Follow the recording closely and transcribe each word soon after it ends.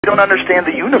We don't understand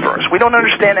the universe. We don't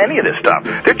understand any of this stuff.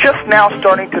 They're just now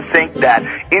starting to think that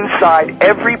inside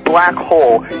every black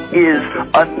hole is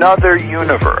another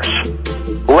universe.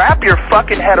 Wrap your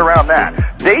fucking head around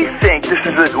that. They think this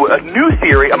is a new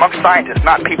theory among scientists,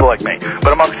 not people like me,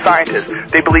 but among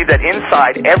scientists. They believe that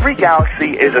inside every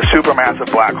galaxy is a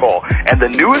supermassive black hole. And the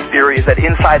newest theory is that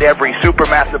inside every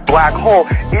supermassive black hole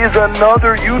is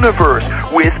another universe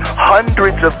with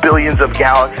hundreds of billions of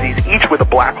galaxies, each with a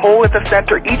black hole at the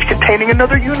center, each containing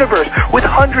another universe with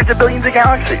hundreds of billions of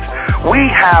galaxies. We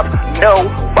have no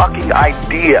fucking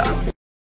idea